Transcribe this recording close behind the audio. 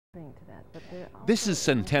This is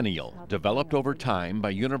Centennial, developed over time by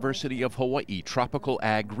University of Hawaii tropical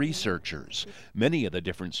ag researchers. Many of the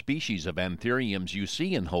different species of Anthuriums you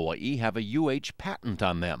see in Hawaii have a UH patent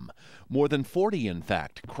on them. More than 40, in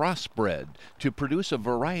fact, crossbred to produce a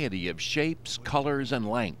variety of shapes, colors, and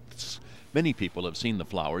lengths. Many people have seen the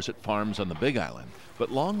flowers at farms on the Big Island,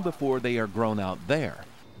 but long before they are grown out there.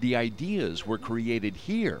 The ideas were created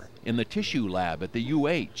here in the tissue lab at the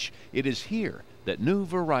UH. It is here that new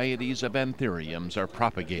varieties of Anthuriums are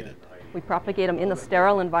propagated. We propagate them in a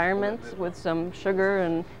sterile environment with some sugar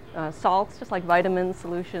and salts, just like vitamin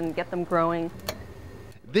solution, get them growing.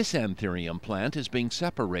 This Anthurium plant is being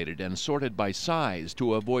separated and sorted by size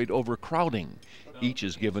to avoid overcrowding. Each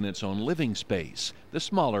is given its own living space, the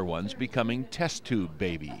smaller ones becoming test tube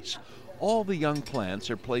babies. All the young plants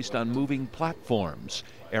are placed on moving platforms.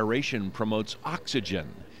 Aeration promotes oxygen.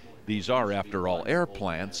 These are, after all, air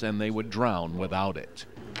plants, and they would drown without it.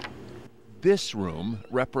 This room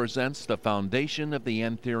represents the foundation of the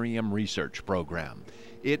Anthurium research program.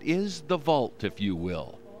 It is the vault, if you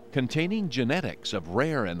will, containing genetics of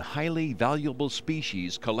rare and highly valuable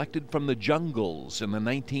species collected from the jungles in the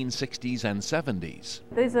 1960s and 70s.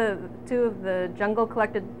 These are two of the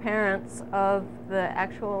jungle-collected parents of the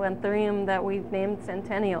actual Anthurium that we've named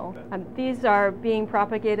Centennial. These are being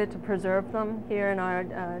propagated to preserve them here in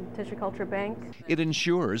our tissue culture bank. It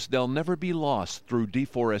ensures they'll never be lost through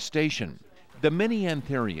deforestation. The many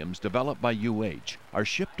Anthuriums developed by UH are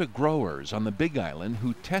shipped to growers on the Big Island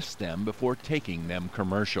who test them before taking them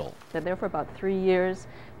commercial. They're there for about 3 years,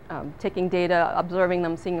 taking data, observing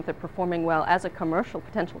them, seeing if they're performing well as a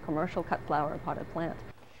potential commercial cut flower or potted plant.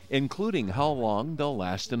 Including how long they'll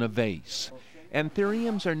last in a vase.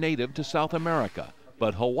 Anthuriums are native to South America,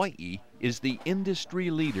 but Hawaii is the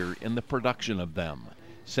industry leader in the production of them.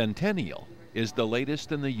 Centennial is the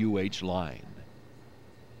latest in the UH line.